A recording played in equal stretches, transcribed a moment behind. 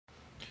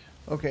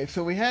Okay,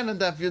 so we had on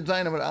Daf Yud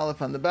Zayin with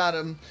Aleph on the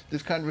bottom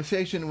this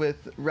conversation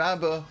with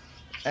Rabbah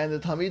and the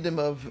Talmidim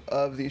of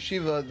the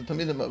Yeshiva, the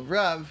Talmidim of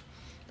Rav,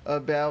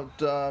 about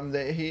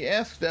he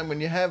asked them, when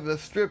you have a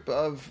strip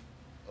of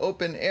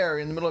open air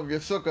in the middle of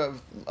your sukkah,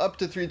 up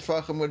to 3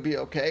 tefachim would be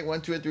okay.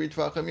 Once you're at 3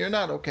 tefachim, you're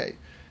not okay.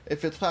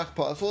 If it's chach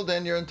pasul,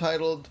 then you're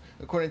entitled,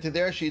 according to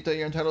their shita,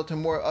 you're entitled to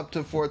more up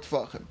to 4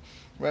 tefachim.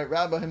 Right?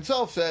 Rabbah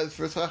himself says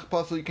for chach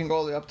pasul you can go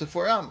all the way up to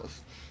 4 amos.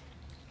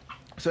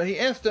 So he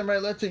asked them,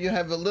 right, let's say you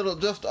have a little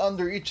just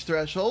under each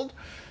threshold,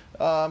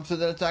 so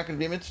then it's not going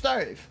to be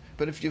mitzaref.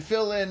 But if you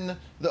fill in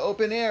the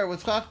open air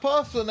with chach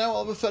pasul, now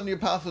all of a sudden you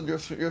pasul your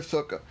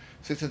sukkah.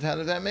 So he says, how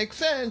does that make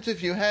sense?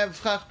 If you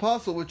have chach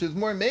pasul, which is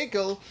more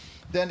mekel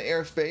than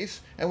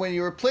airspace, and when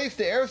you replace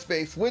the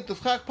airspace with the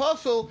chach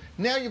pasul,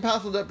 now you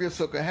pasuled up your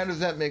sukkah. How does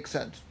that make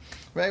sense?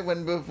 Right?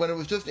 When it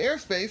was just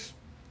airspace,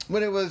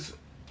 when it was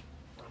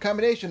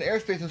combination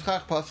airspace and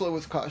chach pasul, it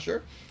was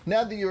kosher.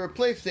 Now that you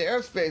replace the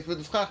airspace with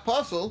the chach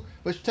pasul,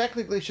 which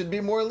technically should be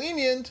more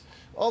lenient,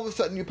 all of a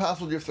sudden you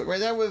pasuled your sukkah.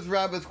 Right? That was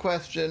Rabbah's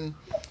question.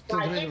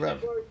 I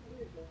think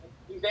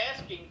he's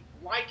asking,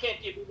 why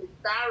can't you be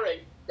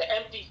mitzaref the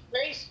empty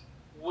space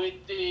with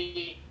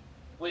the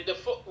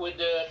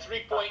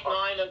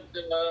 3.9 of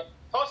the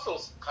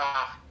pasul's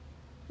chach?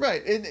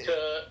 Right.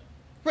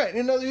 Right.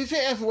 You know, you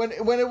say when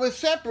it was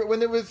separate, when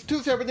there was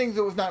two separate things,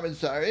 it was not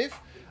mitzaref.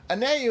 And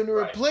now you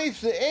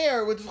replace the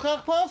air with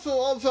chach pasul,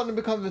 all of a sudden it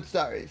becomes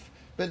mitzaref.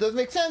 But it doesn't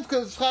make sense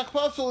because chach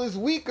pasul is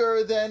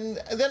weaker than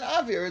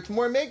avir. It's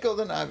more mekel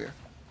than avir.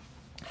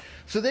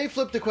 So they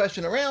flipped the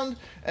question around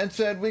and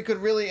said we could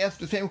really ask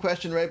the same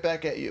question right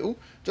back at you,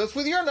 just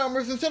with your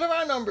numbers instead of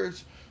our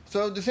numbers.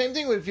 So the same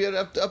thing if you had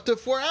up to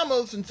 4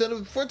 amos instead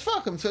of 4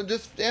 tefachim. So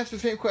just ask the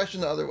same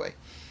question the other way.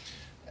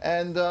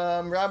 And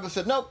Rabbah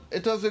said, nope,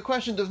 the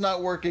question does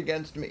not work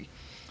against me.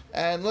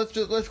 And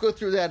let's go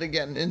through that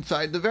again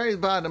inside the very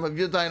bottom of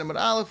Yud Zayin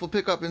Amud Aleph. We'll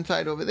pick up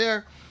inside over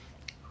there.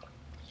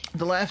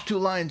 The last 2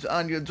 lines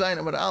on Yud Zayin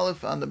Amud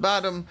Aleph on the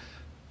bottom.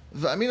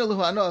 So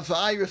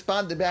I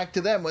responded back to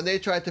them when they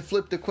tried to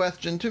flip the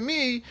question to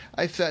me.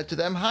 I said to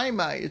them, "Hi,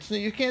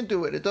 you can't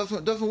do it. It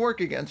doesn't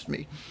work against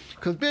me,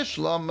 because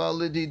bishlam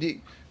lididi.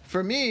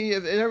 For me,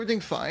 if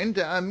everything's fine.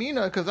 The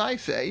amina, because I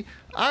say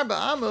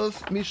arba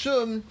amos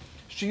mishum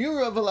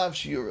shiura v'lav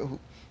shiurahu."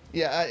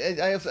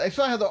 Yeah, I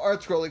saw how the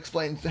art scroll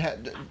explains,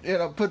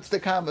 puts the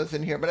commas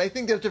in here, but I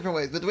think there's different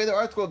ways. But the way the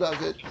art scroll does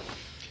it,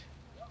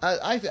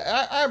 I say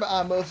arba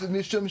amos is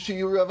mishum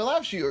shiura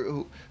v'lav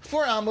shiurahu.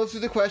 4 amos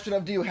is the question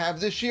of do you have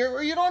this year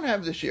or you don't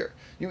have this year.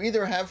 You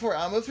either have 4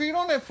 amos or you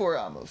don't have 4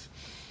 amos.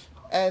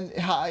 And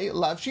hi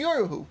lav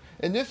shiurahu.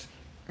 In this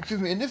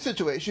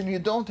situation, you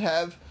don't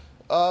have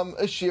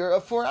a shear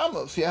of 4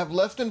 amos. You have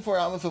less than 4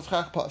 amos of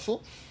chach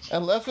pasul,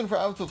 and less than 4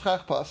 amos of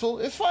chach pasul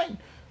is fine.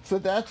 So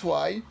that's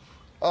why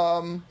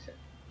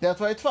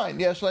it's fine.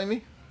 Yeah,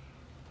 Shlomi?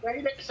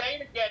 Say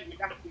it again. You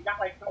got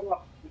cut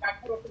off. You got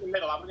cut off in the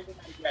middle. I'm going to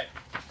get that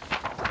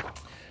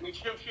again.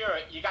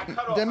 You got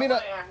cut off.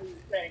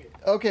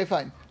 Okay,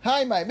 fine.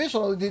 Hi, my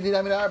Mishal did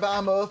arba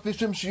amos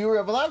mishum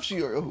shiur v'lav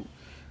shiurahu.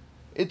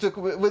 It took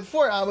with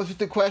 4 amos. It's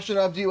the question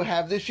of do you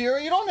have this year or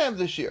you don't have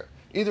this year.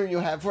 Either you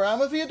have 4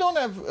 amos or you don't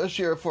have a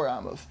shear of 4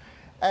 amos.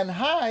 And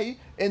hi,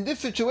 in this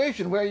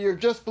situation where you're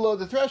just below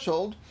the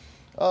threshold,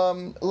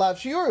 lav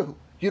shiurahu.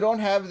 You don't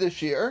have the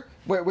shear,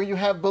 where you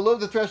have below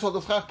the threshold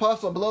of chach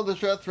pasul, below the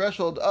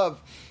threshold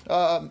of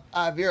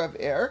avir, of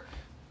air,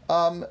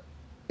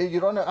 you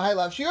don't have high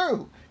lav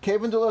shiurahu.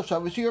 Kevin delo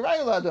shavu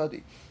shiurayu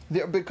ladodi.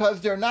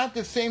 Because they're not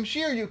the same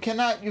shear, you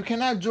cannot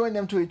join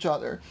them to each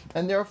other,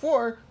 and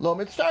therefore lo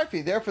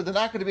mitzarfi. Therefore, they're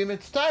not going to be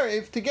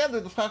mitzaref together.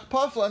 The chach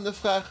pasul and the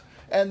chach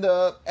and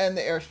the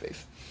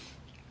airspace.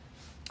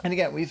 And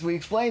again, we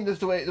explained this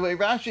the way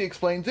Rashi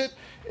explains it,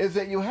 is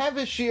that you have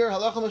a shear,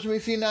 halacha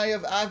Moshe Sinai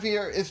of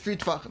avir is 3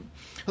 tefachim.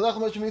 Halacha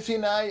Moshe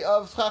Sinai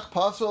of chach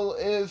pasul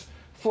is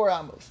 4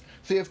 amos.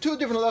 So you have 2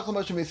 different halacha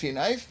Moshe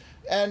Sinais,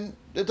 and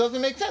it doesn't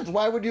make sense.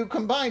 Why would you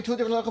combine 2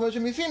 different halacha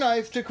Moshe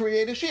Sinais to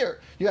create a shear?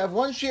 You have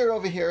 1 shear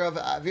over here of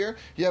avir,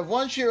 you have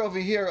 1 shear over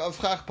here of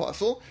chach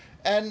pasul,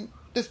 and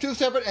there's 2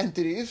 separate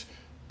entities,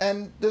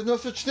 and there's no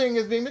such thing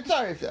as being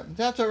mitzaref them.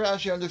 That's how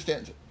Rashi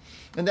understands it.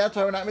 And that's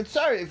why we're not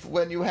mitzaref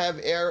when you have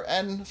air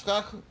and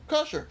schach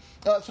pasul.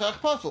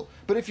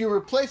 But if you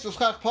replace the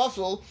schach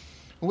pasul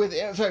with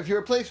air, if you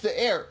replace the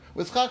air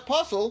with schach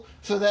pasul,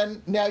 so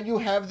then now you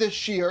have the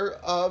shear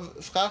of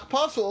schach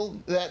pasul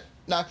that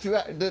knocks you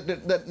out,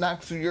 that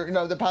knocks your,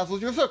 that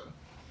pasels your sukkah.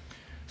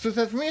 So it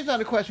says, for me it's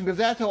not a question, because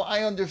that's how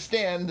I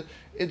understand.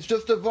 It's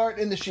just a vart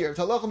in the shear.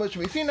 So halacha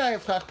Moshe Sinai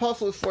of schach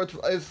pasul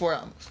is 4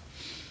 amos.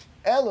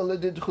 Ela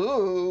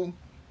l'didchu.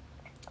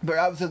 But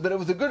Rav says, but it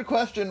was a good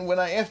question when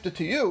I asked it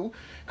to you,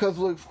 because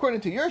according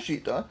to your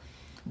shita,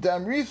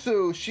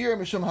 Damrisu Shir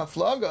Mishum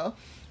Haflaga,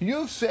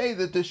 you say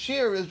that the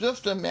shear is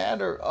just a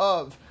matter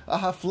of a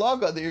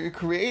haflaga, that you're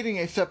creating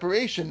a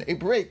separation, a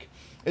break,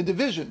 a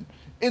division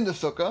in the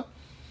sukkah,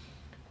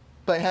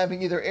 by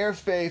having either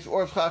airspace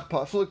or chach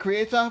pasul. It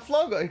creates a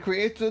haflaga, it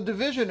creates a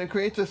division, it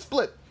creates a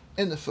split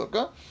in the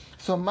sukkah.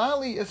 So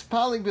Mali is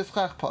palig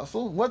b'schach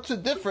pasul. What's the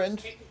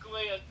difference? Which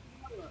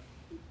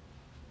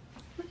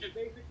is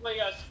basically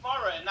a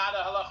svara and not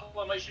a halacha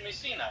l'Moshe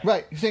Sinai.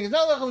 Right. You're saying it's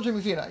not halacha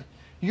l'Moshe Sinai.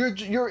 You're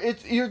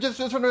just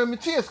sort of a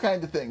mitzias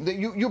kind of thing, that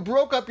you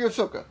broke up your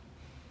sukkah.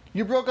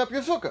 You broke up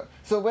your sukkah.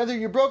 So whether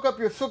you broke up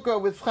your sukkah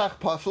with schach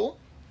pasul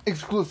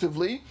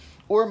exclusively,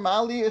 or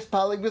Mali is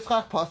palig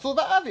b'schach pasul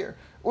va'avir,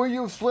 or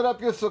you split up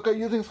your sukkah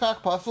using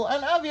schach pasul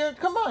and avir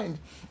combined.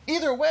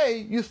 Either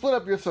way, you split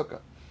up your sukkah.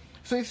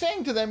 So he's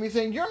saying to them,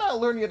 you're not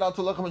learning it out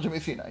to halacha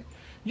l'Moshe Sinai.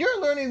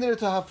 You're learning that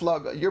it's a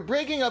haflaga. You're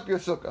breaking up your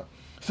sukkah.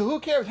 So who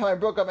cares how I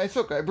broke up my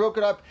sukkah? I broke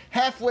it up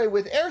halfway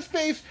with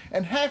airspace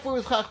and halfway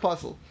with schach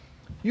pasul.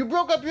 You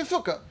broke up your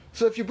sukkah.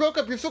 So if you broke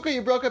up your sukkah,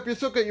 you broke up your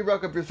sukkah, you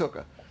broke up your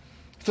sukkah.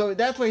 So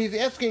that's why he's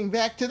asking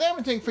back to them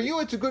and saying, for you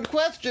it's a good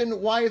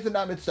question, why is it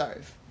not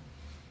mitzaref?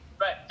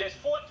 Right. There's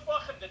 4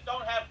 tvachim that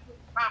don't have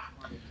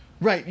tvachim.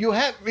 Right. You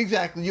have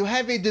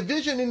a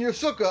division in your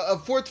sukkah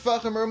of 4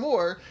 tvachim or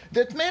more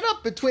that's made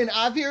up between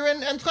avir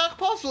and schach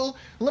pasul.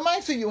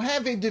 L'maisa, you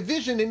have a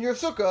division in your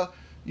sukkah.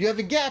 You have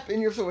a gap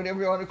in your sukkah,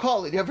 whatever you want to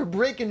call it. You have a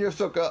break in your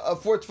sukkah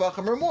of 4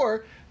 tvachim or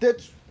more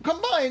that's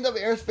combined of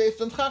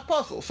airspace and schach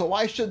pasul. So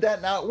why should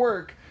that not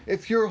work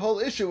if your whole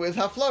issue is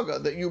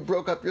haflaga, that you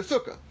broke up your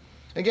sukkah?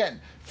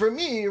 Again, for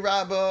me,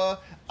 Rabbah,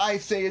 I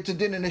say it's a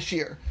din and a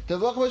shiur.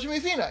 There's halacha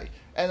Moshe Sinai,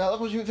 and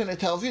halacha Moshe Sinai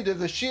tells you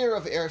there's a shiur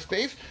of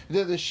airspace,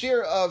 there's a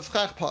shiur of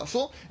schach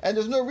pasul, and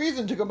there's no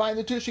reason to combine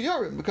the two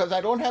shiurim, because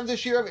I don't have the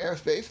shiur of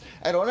airspace,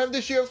 I don't have the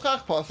shiur of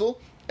schach pasul,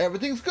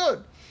 everything's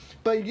good.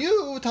 But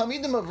you,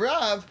 Talmidim of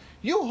Rav,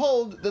 you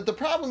hold that the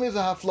problem is a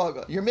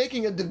haflaga. You're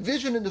making a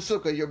division in the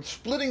sukkah. You're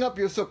splitting up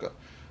your sukkah.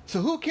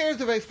 So who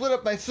cares if I split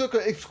up my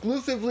sukkah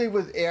exclusively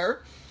with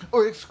air,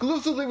 or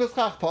exclusively with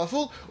schach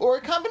pasul, or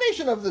a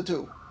combination of the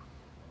two?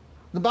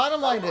 The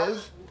bottom line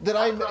is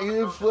that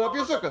you split up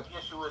your sukkah. The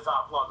issue is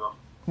haflaga.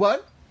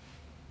 What?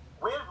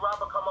 Where did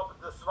Rabbah come up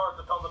with this svara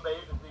to tell the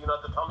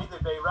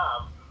Talmidei Bei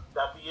Rav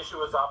that the issue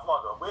is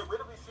haflaga? Where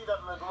did we see that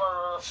in the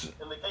Gemara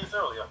in the case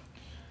earlier?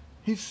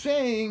 He's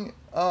saying,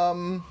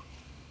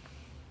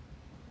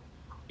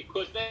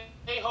 because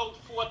they hold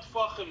 4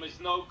 tvachim is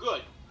no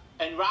good.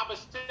 And Rabbah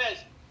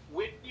says,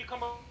 where do you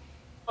come up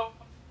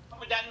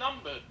with that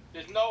number?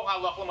 There's no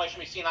halacha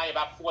l'Moshe Sinai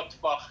about 4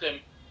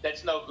 tvachim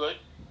that's no good.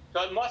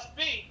 So it must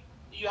be,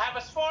 you have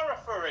a svara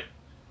for it.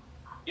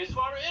 Your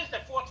svara is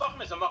that 4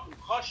 tvachim is a makom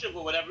chashuv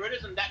or whatever it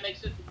is, and that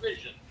makes it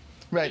division.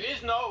 right. There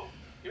is no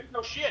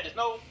shir. There's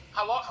no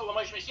halacha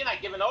l'Moshe Sinai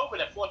given over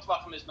that 4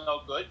 tvachim is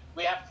no good.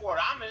 We have 4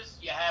 amas.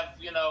 You have,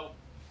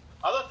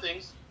 other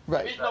things.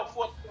 Right. There is no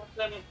 4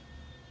 tvachim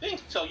thing.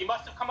 So you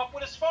must have come up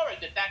with a svara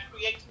that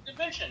creates a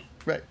division.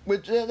 Right.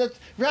 Which that's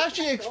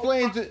Rashi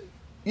explains it.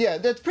 Yeah,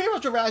 that's pretty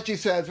much what Rashi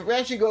says.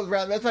 Rashi goes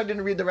around. That's why I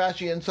didn't read the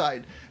Rashi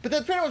inside. But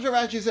that's pretty much what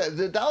Rashi says.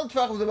 The dalet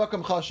tvachim is a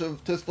makom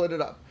chashuv to split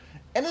it up.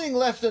 Anything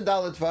less than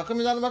dalet tvachim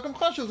is not a makom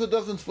chashuv, so it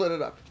doesn't split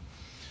it up.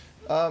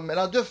 And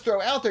I'll just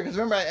throw out there, because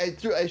remember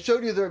I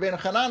showed you the Rabbeinu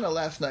Hananel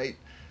last night.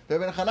 The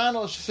Rabbeinu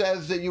Hananel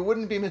says that you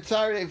wouldn't be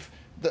mitzaref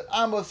the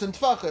amos and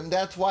tvachim.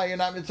 That's why you're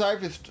not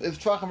mitzaref is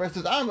tvachim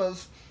versus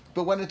amos.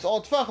 But when it's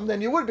all tvachim,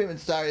 then you would be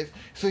mitzaref.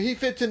 So he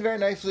fits in very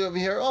nicely over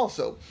here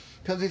also.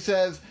 Because he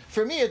says,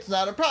 for me it's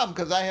not a problem,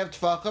 because I have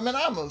tvachim and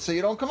amos. So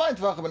you don't combine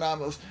tvachim and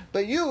amos.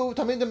 But you,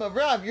 Talmidim of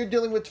Rav, you're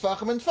dealing with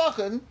tvachim and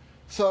tvachim.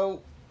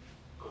 So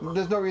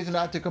there's no reason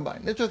not to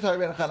combine. It's just how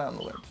Rabbeinu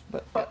Hananel learns.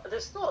 But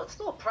it's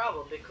still a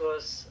problem,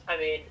 because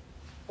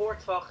 4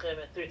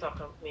 tvachim and 3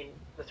 tvachim.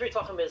 The 3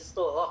 tvachim is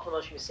still a halacha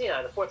l'Moshe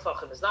Sinai. The 4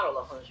 tvachim is not a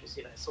halacha l'Moshe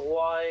Sinai. So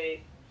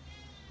why?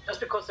 Just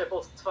because they're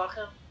both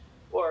tvachim,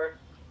 or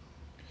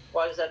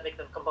why does that make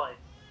them combine?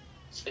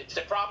 It's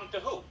a problem to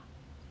who?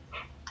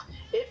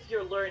 If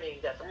you're learning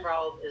that the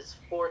problem is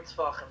 4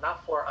 tvachim,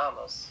 not 4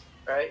 amos,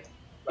 right?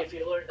 If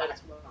you learn that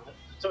it's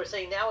so we're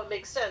saying now it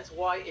makes sense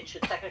why it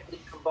should technically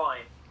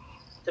combine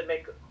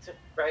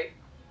right,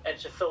 and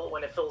should fill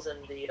when it fills in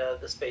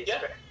the space.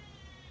 Yeah. Right?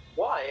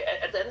 Why?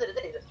 At the end of the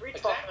day, the 3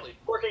 tvachim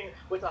working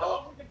with the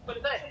halacha. But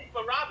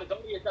for Rabbah,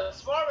 don't you? The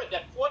svara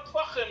that 4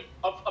 tvachim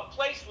of a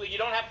place where you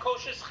don't have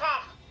kosher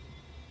schach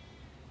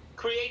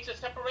creates a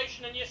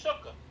separation in your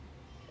sukkah.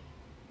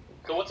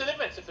 So what's the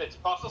difference if it's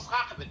pasul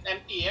schach, if it's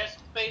empty air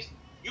space?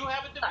 You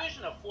have a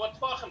division of 4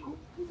 tvachim.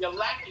 You're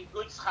lacking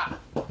good schach.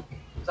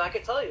 So I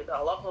can tell you, the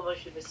halacha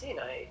Moshe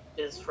Sinai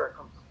is for a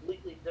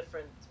completely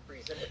different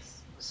reason.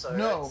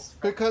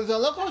 Because the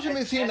halacha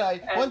Moshe Sinai.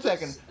 One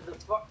second.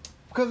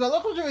 Because the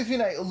halacha Moshe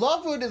Sinai,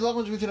 lavud is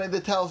halacha Moshe Sinai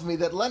that tells me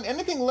that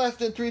anything less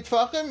than 3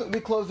 tvachim, we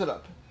close it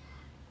up.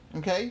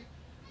 Okay.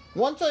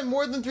 Once I'm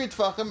more than 3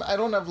 tvachim, I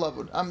don't have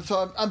lavud. I'm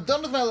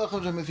done with my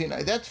halacha Moshe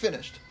Sinai. That's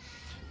finished.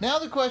 Now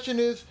the question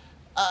is,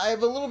 I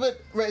have a little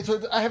bit, right, so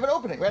I have an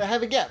opening, right, I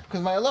have a gap, because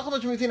my halacha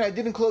Moshe Sinai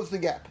didn't close the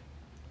gap,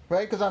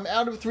 right, because I'm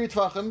out of 3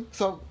 tvachim,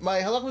 so my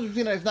halacha Moshe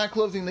Sinai is not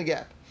closing the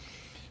gap.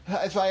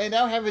 So I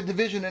now have a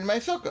division in my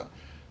sukkah.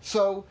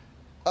 So,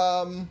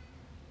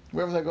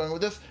 where was I going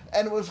with this?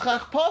 And with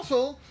schach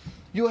pasul,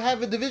 you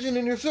have a division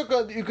in your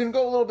sukkah. You can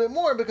go a little bit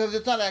more because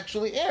it's not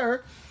actually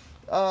air.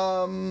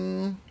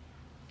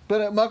 But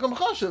But Makam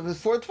Chashuv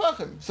is 4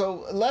 Tfachim.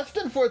 So less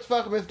than 4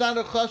 Tfachim is not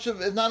a Chashuv,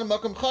 is not a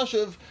Makam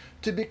Chashuv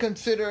to be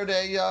considered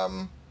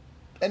a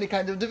any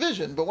kind of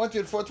division. But once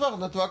you're at 4 Tfachim,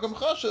 that's Makam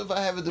Chashuv,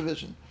 I have a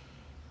division.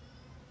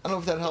 I don't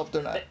know if that helped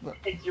or not.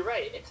 You're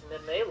right, it's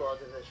Memela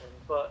division,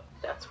 but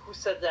that's who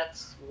said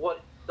that's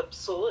what the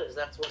psul is,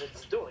 that's what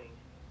it's doing.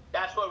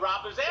 That's what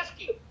Rob is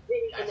asking.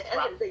 In the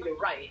end of the day, you're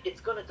right.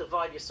 It's going to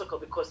divide your sukkah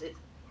because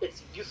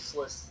it's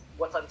useless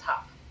what's on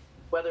top,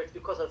 whether it's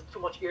because of too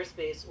much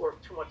airspace or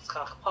too much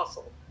schach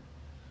puzzle.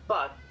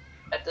 But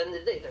at the end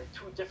of the day, they're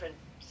 2 different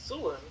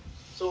psulim.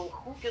 So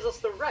who gives us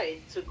the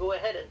right to go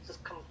ahead and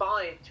just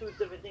combine 2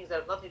 different things that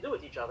have nothing to do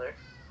with each other,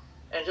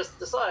 and just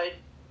decide?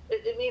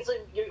 It means that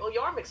you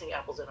are mixing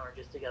apples and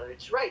oranges together.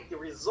 It's right. The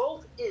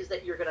result is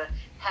that you're going to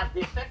have,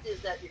 the effect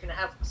is that you're going to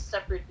have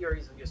separate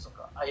areas of your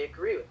sukkah. I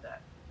agree with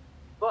that.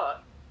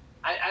 But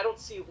I don't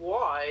see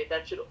why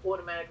that should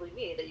automatically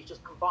mean that you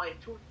just combine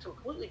 2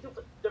 completely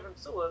different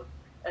psulim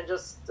and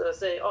just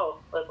say, oh,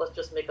 let's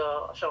just make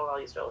a Shalom Al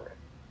Yisrael here.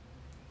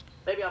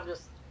 Maybe I'm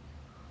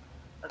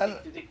thinking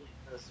too deeply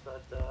into this,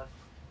 but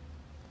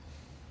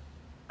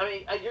I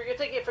mean, you're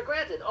taking it for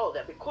granted. Oh,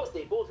 that because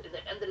they both, in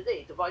the end of the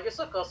day, divide your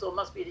sukkah, so it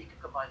must be that you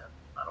can combine them.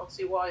 I don't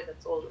see why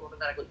that's all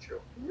automatically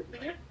true.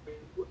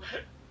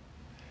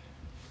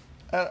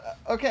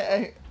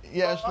 Okay,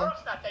 yes. Well,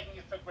 Rob's not taking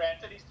it for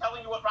granted. He's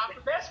telling you what Rob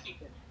is asking.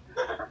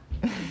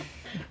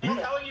 He's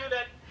telling you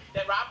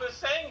that Rob is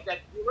saying that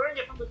you learn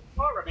it from the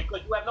Torah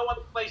because you have no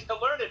other place to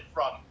learn it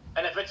from.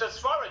 And if it's a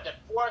Svara,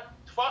 that 4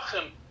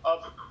 Tfachim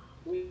of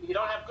you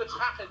don't have good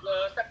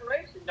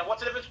separation, then what's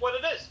the difference what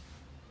it is?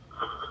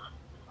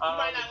 You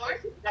might not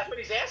like it. That's what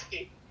he's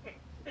asking.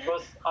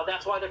 Because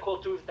that's why they're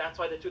called 2. That's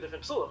why they're 2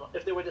 different psulim.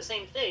 If they were the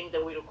same thing,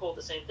 then we would call it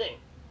the same thing.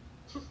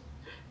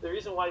 The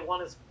reason why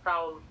one is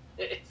problem,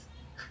 it's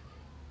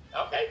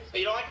okay. So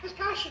you don't like this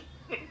caution?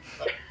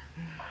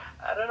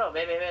 I don't know.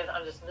 Maybe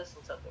I'm just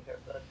missing something here.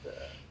 But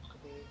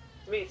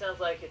to me, it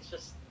sounds like it's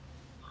just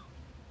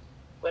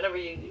whenever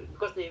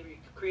because they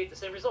create the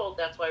same result.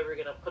 That's why we're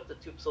going to put the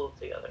 2 psulim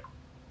together.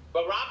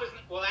 But Rob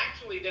isn't. Well,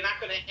 actually, they're not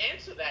going to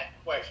answer that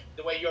question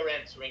the way you're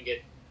answering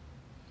it.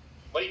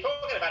 What are you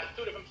talking about? It's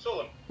 2 different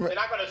psulim. Right. They're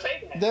not going to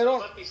say that. They don't.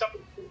 Must be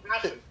something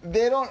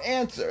they don't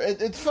answer.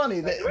 It's funny.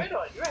 You're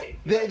right.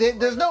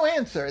 There's no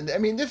answer. I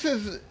mean, this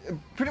is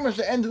pretty much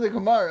the end of the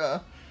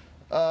Gemara.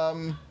 I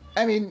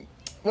mean,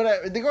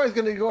 the Gemara is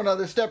going to go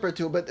another step or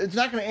 2, but it's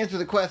not going to answer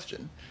the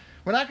question.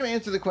 We're not going to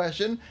answer the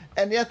question,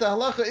 and yet the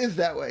halacha is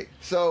that way.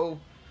 So,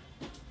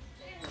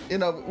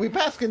 we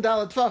pass in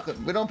Dalet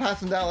Tfachim. We don't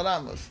pass in Dalet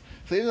Amos.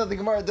 So even though the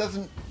Gemara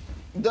doesn't,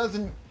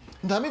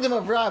 Talmidim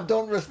of Rav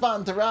don't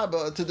respond to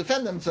Rabbah to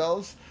defend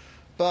themselves,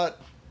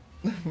 but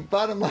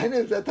bottom line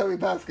is that's how we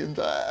pass in.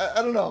 So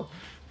I don't know.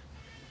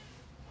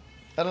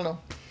 I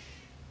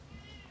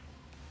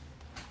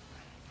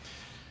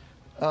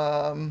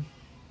mean,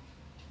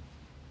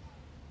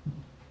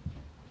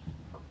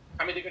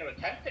 they're going to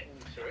attempt it.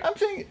 I'm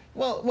saying,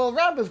 well,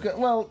 Rabbah's going.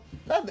 Well,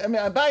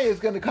 Abaye is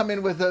going to come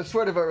in with a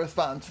sort of a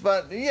response,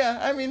 but yeah,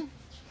 I mean,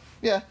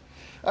 yeah.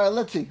 All right,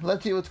 let's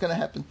see what's going to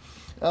happen.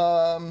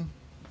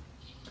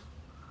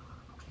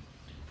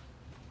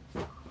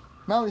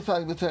 Mali is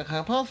Pali B'Schach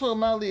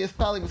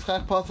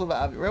Pasal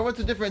V'Avi. Right? What's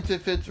the difference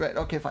if it's right?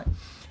 Okay, fine.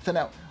 So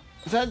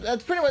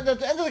that's pretty much that's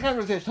the end of the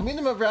conversation.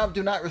 Talmidim of Rav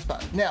do not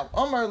respond. Now,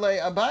 Omar Le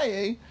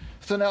Abaye.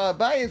 So now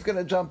Abaye is going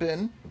to jump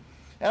in.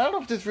 And I don't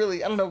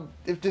know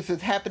if this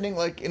is happening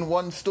like in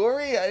one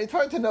story. It's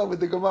hard to know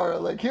with the Gemara.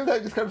 Like, here I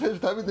just kind of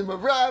finished talking with him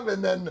of Rav,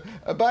 and then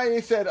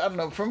Abaye said, I don't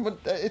know, from what,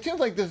 it seems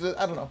like this is,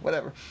 I don't know,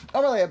 whatever.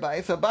 Amalei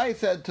Abaye, so Abaye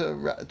said to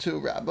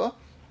Rabbah,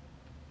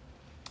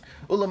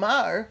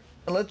 Ulamar,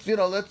 and let's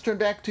turn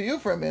back to you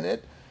for a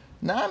minute.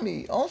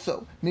 Nami,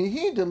 also,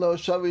 Mihi de lo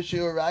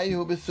shavishu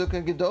rayu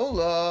b'sukkah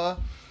gedola,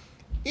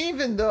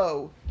 even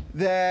though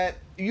that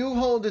you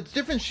hold it's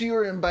different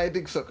shiurim by a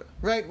big sukkah,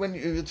 right? When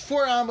it's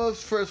 4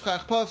 amos for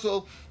schach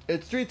pasel,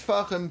 it's 3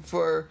 tfachim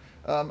for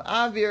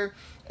avir,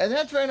 and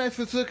that's very nice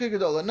for sukkah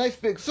gedola. A nice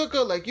big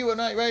sukkah like you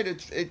and I, right?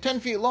 It's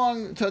 10 feet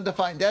long to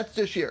define. That's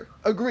the shiur.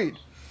 Agreed.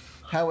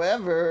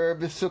 However,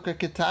 b'sukkah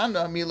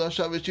ketana milo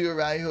shavishu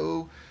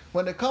rayu.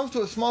 When it comes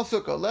to a small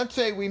sukkah, let's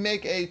say we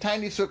make a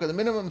tiny sukkah, the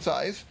minimum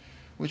size,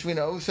 which we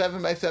know 7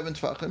 by 7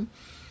 tfachim.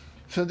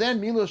 So then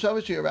milo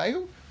shavishu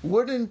rayu.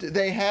 Wouldn't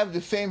they have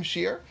the same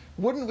shear?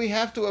 Wouldn't we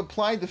have to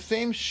apply the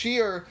same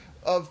shear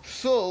of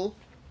psul,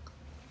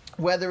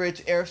 whether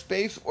it's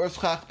airspace or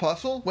schach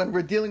pasel, when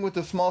we're dealing with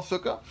a small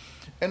sukkah?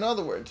 In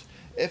other words,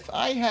 if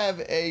I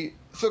have a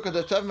sukkah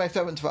that's 7 by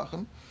 7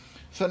 tvachim,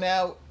 so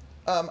now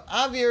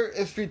avir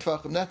is 3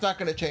 tvachim. That's not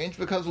going to change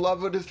because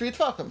lavud is 3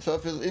 tvachim. So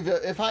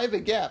if I have a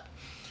gap,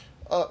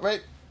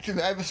 right? Excuse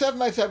me, I have a 7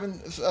 by 7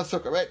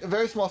 sukkah, right? A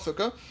very small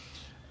sukkah.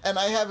 And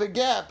I have a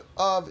gap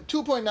of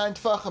 2.9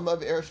 tfachim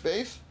of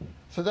airspace,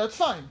 so that's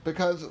fine,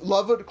 because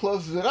lavud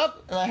closes it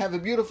up, and I have a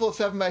beautiful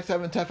 7 by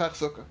 7 tefach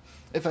sukkah.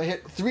 If I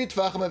hit 3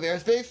 tfachim of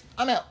airspace,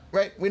 I'm out,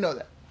 right? We know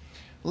that.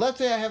 Let's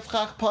say I have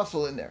schach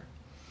pasel in there.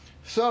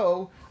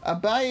 So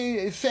Abaye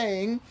is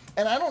saying,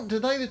 and to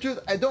tell you the truth,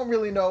 I don't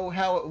really know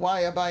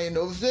why Abaye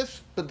knows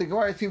this, but the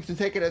Gemara seems to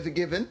take it as a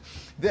given,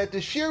 that the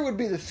shiur would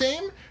be the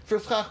same for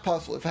schach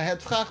pasel. If I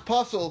had schach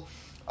pasel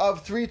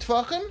of 3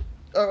 tfachim,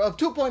 or of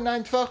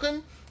 2.9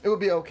 tfachim, it would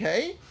be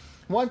okay.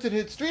 Once it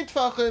hits 3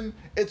 tfachim,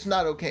 it's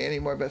not okay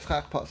anymore by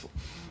schach pasel.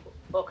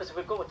 Well, because if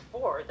we go with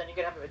 4, then you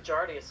can have a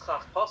majority of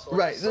schach pasel.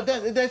 Right.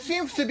 That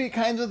seems to be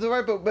kind of the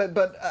right,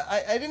 but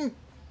I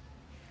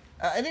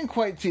didn't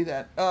quite see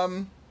that.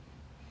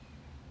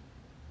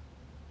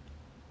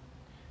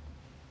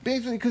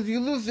 Basically, because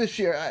you lose this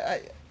year,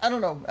 I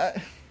don't know.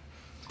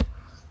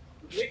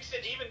 Mix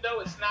it, even though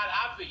it's not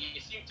obvious, you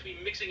seem to be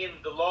mixing in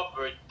the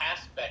lovebird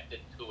aspect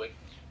into it.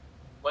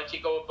 Once you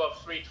go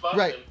above 3 tfachim,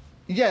 right.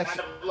 Yes. kind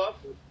of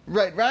lovebird.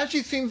 Right.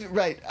 Rashi seems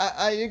right.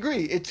 I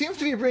agree. It seems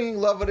to be bringing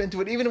lovebird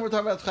into it, even if we're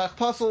talking about schach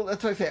pasel.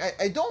 That's what I say.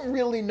 I don't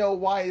really know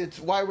why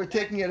we're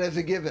taking it as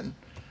a given.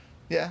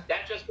 Yeah.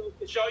 That just goes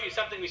to show you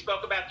something we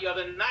spoke about the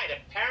other night.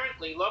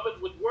 Apparently,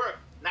 lovebird would work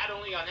not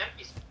only on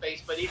empty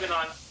space, but even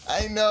on...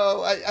 I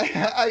know.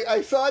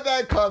 I saw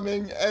that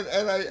coming,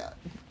 and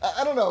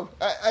I don't know.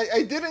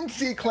 I didn't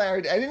see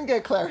clarity. I didn't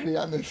get clarity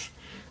on this.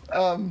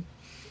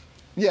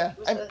 Yeah.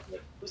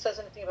 Who says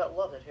anything about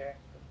loved here?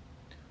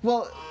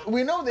 Well,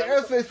 we know the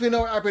aerospace, we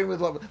know we're operating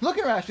with loved. Look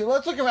at Rashi.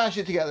 Let's look at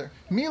Rashi together.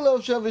 Milo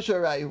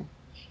Shavisharayu.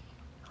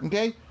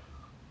 Okay?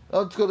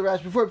 Let's go to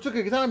Rashi before.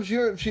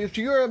 Shiur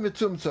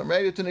mitzumtzum,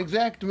 right? It's an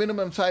exact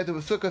minimum size of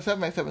a sukkah,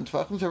 7 by 7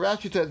 tefachim. So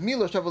Rashi says,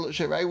 Milo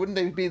Shavisharayu. Wouldn't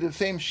they be the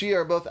same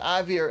shiur, both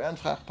avir and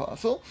schach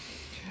pasel?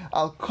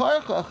 Al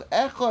karchach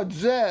echad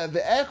zeh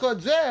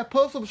ve'echad zeh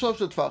posel b'shlosh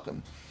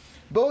tefachim.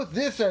 Both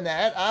this and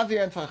that,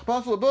 avir and schach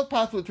pasel, are both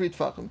possible with 3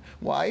 tefachim.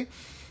 Why?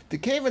 The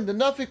cave and the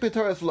nafik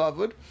b'toras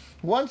lavud.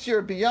 Once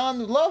you're beyond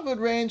the lavud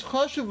range,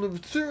 chashuv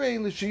l'vtzurei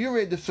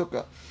l'shiyurei the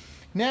sukkah.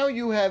 Now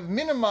you have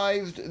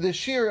minimized the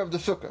shiur of the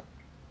sukkah.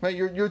 Right?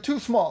 You're too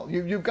small.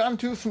 You've gone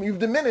too small. You've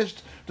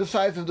diminished the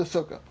size of the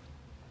sukkah.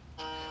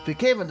 The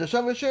cave and the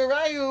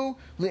shavashirayu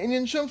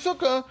l'inyan shum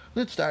sukkah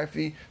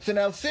l'tzarfi. So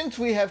now, since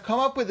we have come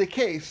up with a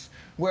case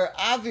where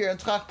avir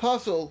and schach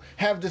pasel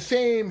have the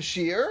same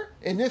shiur,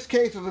 in this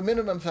case of a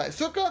minimum size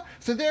sukkah,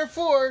 so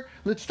therefore,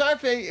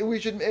 l'tzarfi,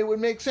 it would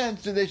make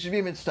sense that they should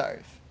be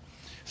mitzarif.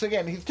 So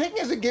again, he's taking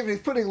as a given, he's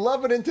putting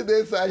love into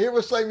this. I hear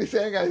what Shlomi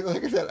saying.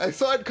 Like I said, I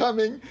saw it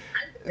coming.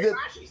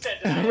 Rashi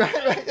says it.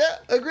 right, yeah,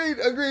 agreed.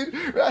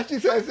 Rashi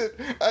says it.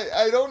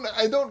 I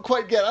don't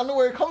quite get. I don't know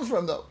where it comes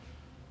from though.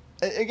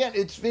 Again,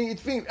 it's being.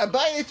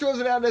 Abaye throws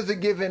it out as a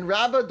given.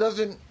 Rabbah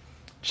doesn't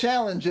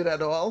challenge it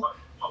at all.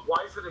 But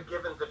why is it a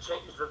given to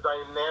change the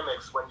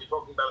dynamics when you're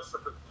talking about a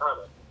sukkah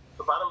katana?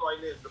 The bottom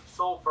line is the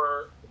psul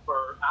for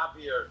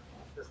avir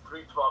is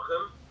 3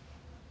 tvachim.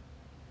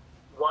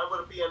 Why would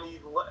it be any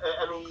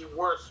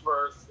worse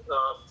for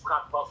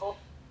schach pasel?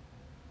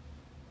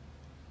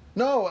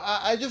 No,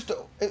 I just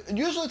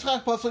usually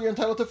schach pasel you're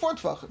entitled to 4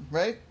 tefachim,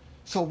 right?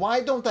 So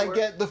why don't I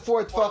get the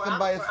 4 tefachim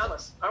by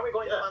Amos? Aren't we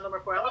going to number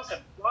 4 Amos?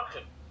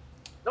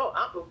 No,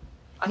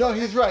 No,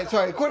 he's right.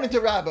 Sorry, according to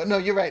Rabbah. No,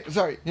 you're right.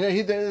 Sorry,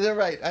 yeah, they're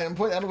right. I'm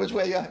pointing. I don't know which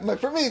way. Yeah,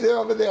 for me, they're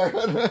over there.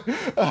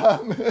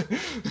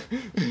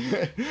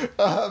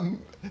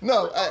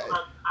 No.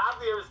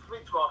 Avir is 3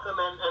 tvachim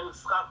and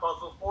schach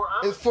pasel 4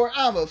 amos. It's 4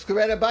 amos.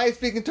 Correct. Abaye is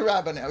speaking to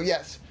Rabbah now.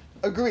 Yes,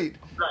 agreed.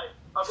 Right.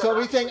 Okay, so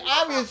we think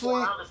obviously.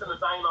 4 amos in the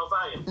Zion al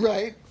Zion.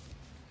 Right.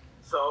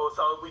 So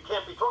we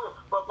can't be talking.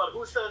 But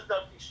who says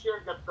that the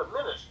shiur gets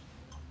diminished?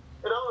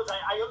 In other words,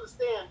 I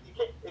understand it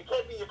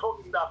can't be you're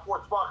talking about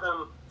 4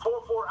 tvachim,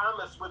 4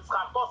 amos with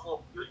schach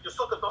pasel. Your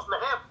sukkah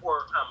doesn't have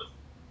 4 amos.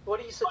 What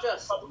do you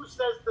suggest? But who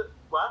says that?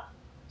 What?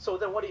 So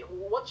then,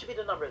 what should be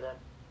the number then?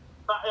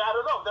 I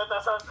don't know.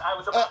 That's I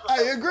was about to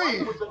say. I agree.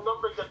 Why would the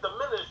number get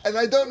diminished? And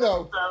I don't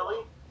know.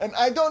 And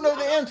I don't know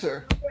the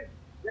answer.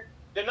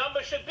 The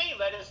number should be,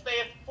 let it stay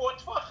at 4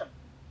 tvachim.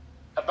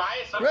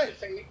 Abaye seems Right. to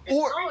say...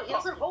 No, he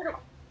doesn't hold it.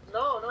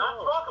 No. Not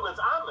tvachim, it's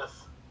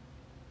amos.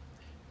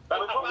 But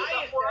We're talking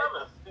about 4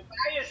 amos.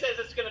 Abaye says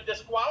it's going to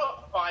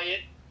disqualify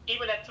it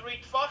even at 3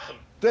 tvachim.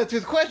 That's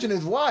his question: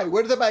 is why?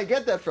 Where does Abaye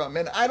get that from?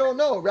 And I don't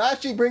know.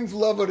 Rashi brings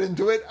Lovod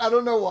into it. I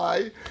don't know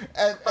why.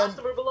 And I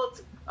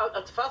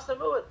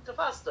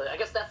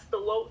guess that's the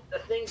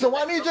thing. so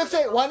why don't you just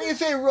say? Why don't you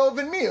say rov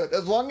and miut?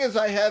 As long as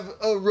I have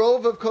a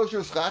rov of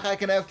kosher schach, I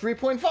can have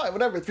 3.5,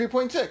 whatever,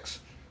 3.6.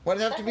 Why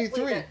does it have to be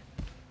 3?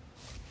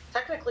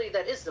 Technically,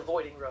 that is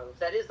avoiding rov.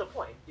 That is the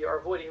point. You are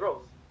avoiding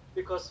rov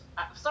because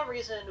for some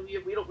reason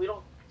we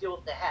don't deal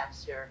with the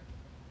halves here.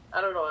 I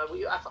don't know.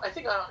 I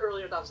think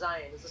earlier in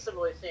Zion is a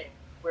similar thing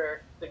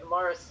where the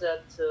Gemara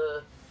said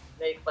to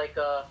make like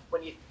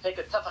when you take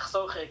a tefach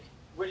sochik,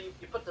 where you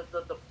put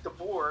the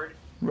board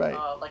Right.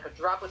 like a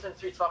drop within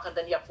 3 tvachim,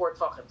 then you have 4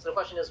 tvachim. So the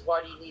question is,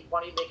 why do you make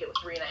it with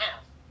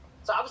 3.5?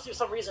 So obviously, for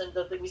some reason,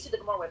 we see the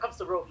Gemara when it comes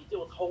to rov, you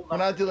deal with whole numbers.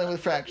 We're not dealing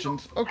with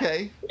fractions.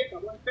 Okay. Yeah,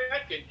 but 1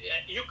 second.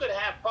 You could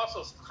have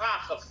pasel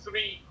schach of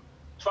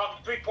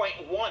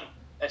 3.1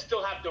 and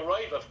still have the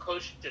rov of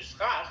kosher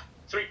schach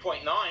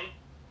 3.9.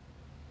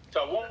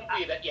 So it won't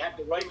be that you have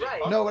to write it.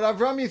 Right. No, what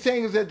Avram is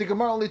saying is that the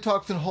Gemara only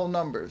talks in whole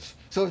numbers.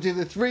 So it's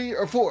either 3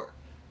 or 4.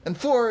 And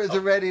 4 is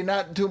already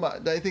not too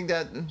much. I think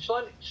that...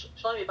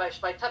 Shlomi, by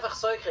Tefach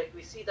Soichik,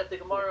 we see that the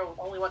Gemara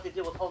only wanted to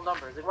deal with whole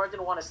numbers. The Gemara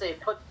didn't want to say,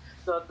 put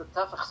the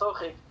Tefach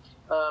Soichik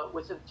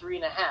within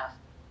 3.5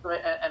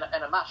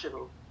 and a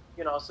Mashahu.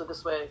 So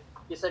this way,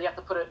 you said you have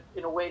to put it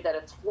in a way that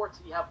it's 4,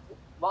 you have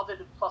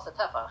Mavid plus a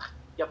Tefach.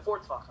 You have 4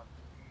 Tefachim.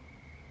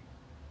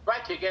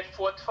 Right, you get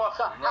 4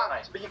 tefachim.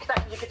 Right. But you can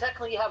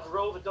technically have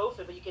Rov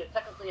Dofin, but you can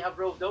technically have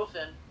Rov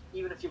Dofin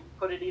even if you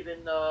put it even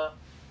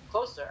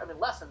closer. I mean,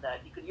 less than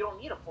that. You don't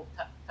need a full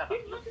tefach.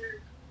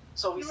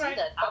 So we see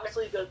that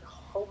obviously the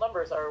whole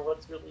numbers are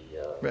what's really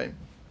right.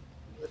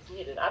 what's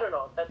needed. I don't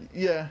know.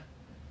 Yeah.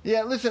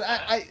 Listen,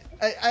 I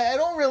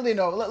don't really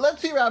know.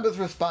 Let's see Rabbi's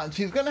response.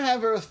 He's going to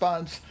have a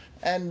response,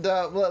 and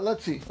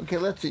let's see. Okay,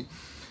 let's see.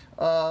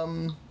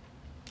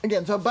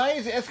 Again, so Abai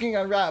is asking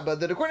on Rabbah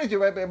that according to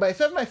Rabbi, by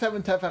 7 by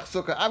 7 tefach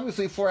sukkah,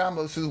 obviously 4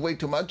 amos is way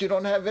too much. You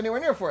don't have anywhere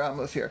near 4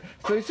 amos here.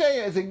 So you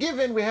say, as a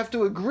given, we have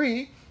to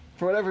agree,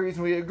 for whatever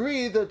reason we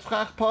agree, that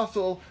Tzchach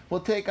Posel will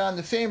take on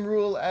the same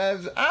rule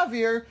as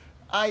Avir,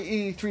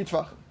 i.e. 3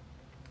 tefachim.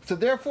 So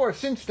therefore,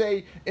 since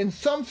they, in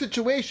some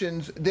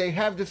situations, they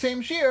have the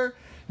same shear,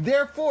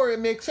 therefore it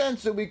makes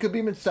sense that we could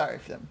be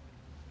mitzaref them.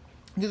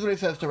 This is what he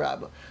says to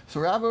Rabbah. So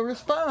Rabbah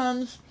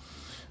responds,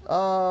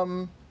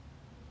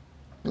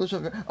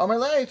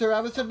 Amalei to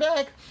Rabbi said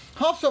back,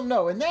 Hafsam,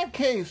 no. In that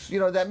case,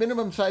 that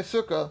minimum size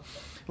sukkah,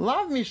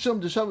 lav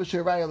mishum d'shavu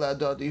shiraya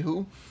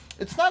la'adadihu.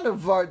 It's not a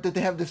vart that they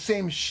have the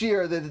same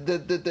shear that the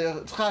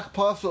Tzchach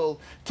Posel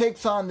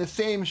takes on the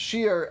same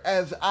shear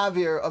as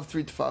Avir of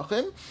 3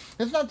 tefachim.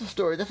 That's not the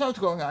story. That's not what's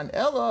going on.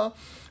 Ella,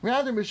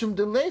 rather mishum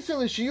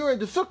d'leisel shiur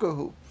de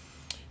sukkahu.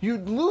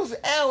 You'd lose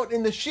out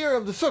in the shear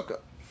of the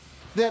sukkah.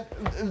 That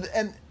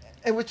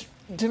and which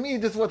to me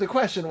this is what the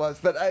question was,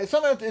 but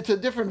somehow it's a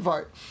different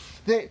vart.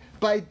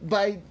 By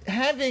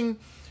having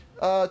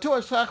too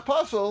much Tzchach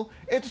Posel,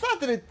 it's not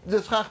that the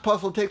Tzchach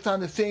Posel takes on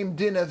the same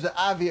din as the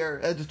Avir,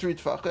 as the 3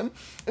 tefachim.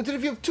 It's that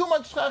if you have too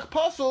much Tzchach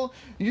Posel,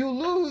 you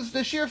lose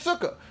the shear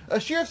sukkah. A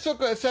shear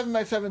sukkah is 7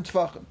 by 7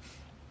 tefachim.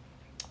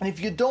 And if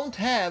you don't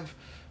have,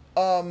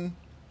 if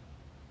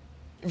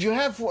you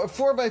have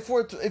 4 by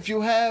 4, if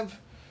you have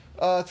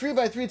 3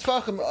 by 3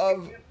 tefachim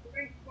of...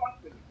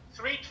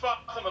 3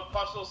 tefachim of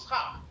Posel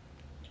schach.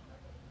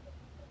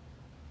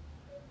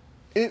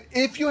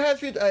 If you have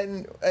 3,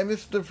 I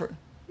missed the first.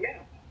 Yeah.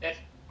 If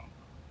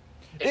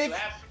you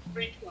have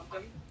 3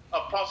 tefachim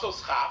of Posel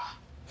schach.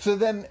 So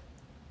then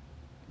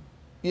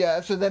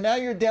now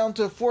you're down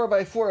to 4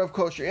 by 4 of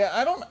kosher. Yeah,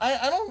 I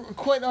don't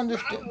quite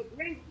understand.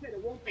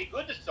 It won't be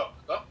good to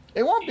sukkah.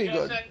 It won't be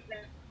good.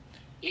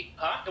 It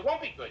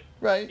won't be good.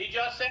 Right. He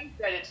just said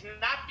that it's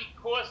not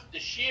because the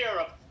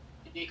shear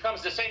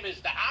becomes the same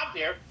as the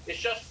Avir. It's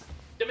just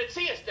the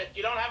Metzias that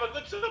you don't have a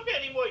good sukkah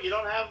anymore. You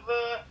don't have...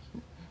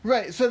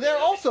 Right, so there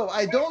also,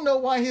 I don't know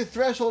why his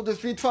threshold is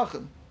 3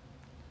 tefachim.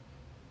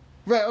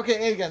 Right,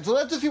 okay, again, so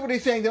let's just see what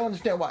he's saying, don't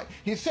understand why.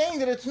 He's saying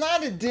that it's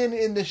not a din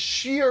in the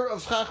shear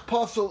of Tzchach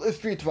Posel is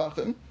 3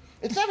 tefachim.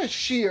 It's not a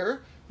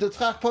shear, the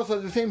Tzchach Posel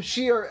is the same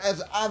shear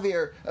as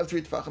Avir of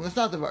 3 tefachim. That's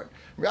not the vart.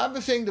 Rabbi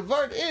is saying the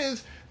vart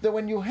is that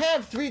when you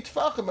have 3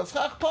 tefachim of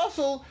Tzchach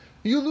Posel,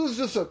 you lose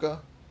the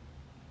sukkah.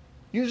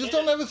 You just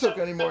don't have a sukkah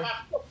anymore.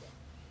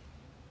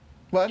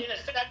 What? In a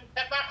 7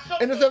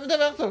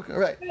 tefach sukkah,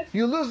 right.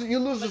 You lose the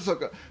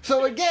sukkah.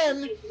 So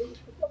again,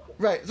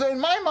 right, so in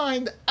my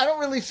mind, I don't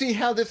really see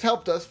how this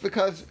helped us,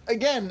 because,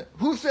 again,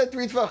 who said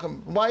 3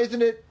 tefachim? Why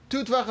isn't it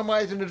 2 tefachim? Why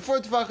isn't it 4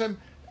 tefachim?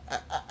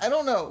 I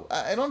don't know.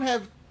 I don't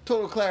have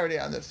total clarity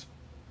on this.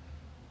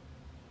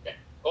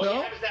 All you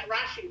have is that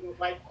Rashi,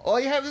 right? All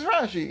you have is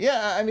Rashi,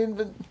 yeah, I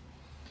mean,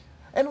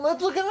 and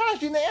let's look at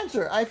Rashi in the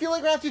answer. I feel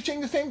like Rashi's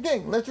saying the same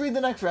thing. Let's read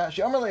the next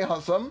Rashi. Amar le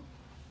Hasam.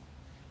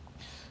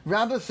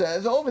 Rabbah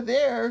says, over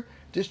there,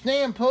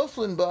 Tishneim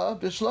Poslin Ba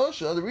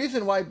B'Shlosha, the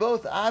reason why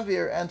both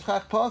Avir and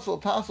Tzchach Posel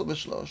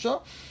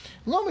B'Shlosha,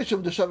 Lo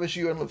Mishum D'Shavah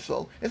Shiur and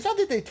Lifsol. It's not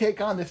that they take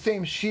on the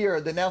same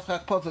shear, that now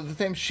Tzchach Posel is the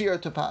same shear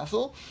to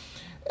Posel.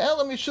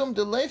 Ela Mishum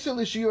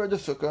D'Leisel Shiur de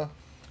Sukkah.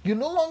 You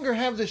no longer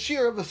have the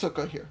shear of a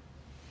sukkah here.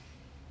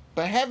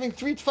 By having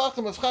 3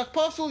 tefachim of Tzchach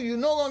Posel, you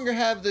no longer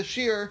have the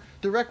shear,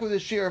 the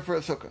requisite shear for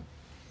a sukkah.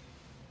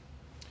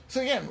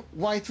 So again,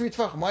 why 3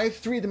 tefachim? Why is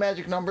 3 the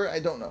magic number?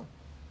 I don't know.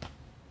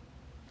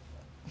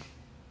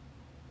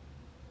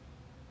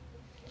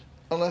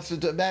 Unless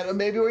it's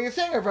maybe what you're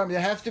saying, Avram, it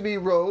has to be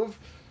rove,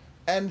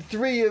 and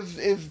 3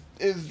 is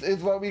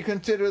what we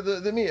consider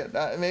the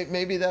miyat.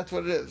 Maybe that's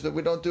what it is, that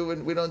we don't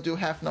do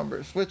half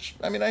numbers. Which,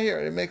 I mean, I hear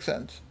it. It makes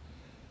sense.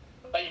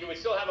 But you would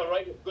still have a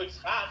right of good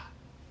schach.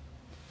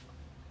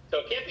 So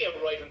it can't be a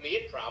right of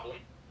miyat problem.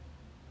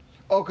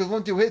 Oh, because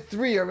once you hit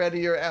 3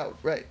 already, you're out,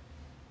 right?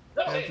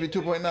 No, it has to be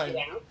 2.9.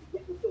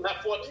 You still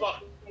have 4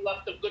 tefachim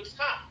left of good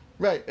schach.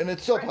 Right, and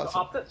it's still right,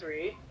 possible. So up to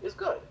 3 is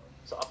good.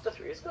 So up to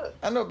 3 is good.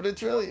 I know, but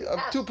it's really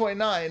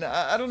 2.9.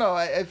 I don't know.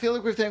 I feel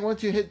like we're saying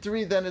once you hit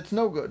 3, then it's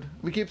no good.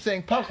 We keep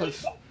saying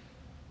pachas.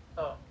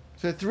 Oh.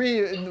 So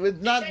 3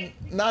 with not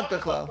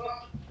bechlal.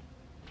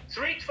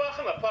 3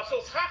 tvachim a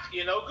puzzle schach,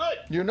 you're no good.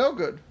 You're no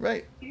good,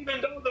 right?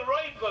 Even though the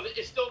right of it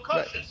is still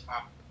kosher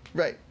schach.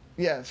 Right.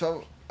 Yeah.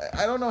 So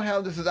I don't know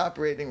how this is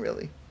operating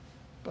really,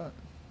 but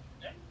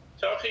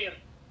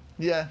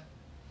yeah.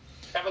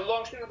 Have a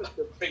long Shabbos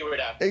to figure it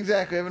out.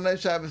 Exactly. Have a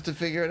nice Shabbos to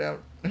figure it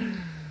out.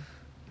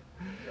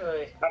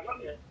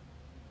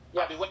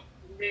 I'll be waiting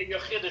to hear your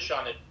chiddush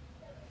on it.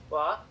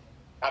 What?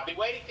 I'll be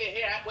waiting to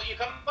hear what you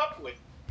come up with.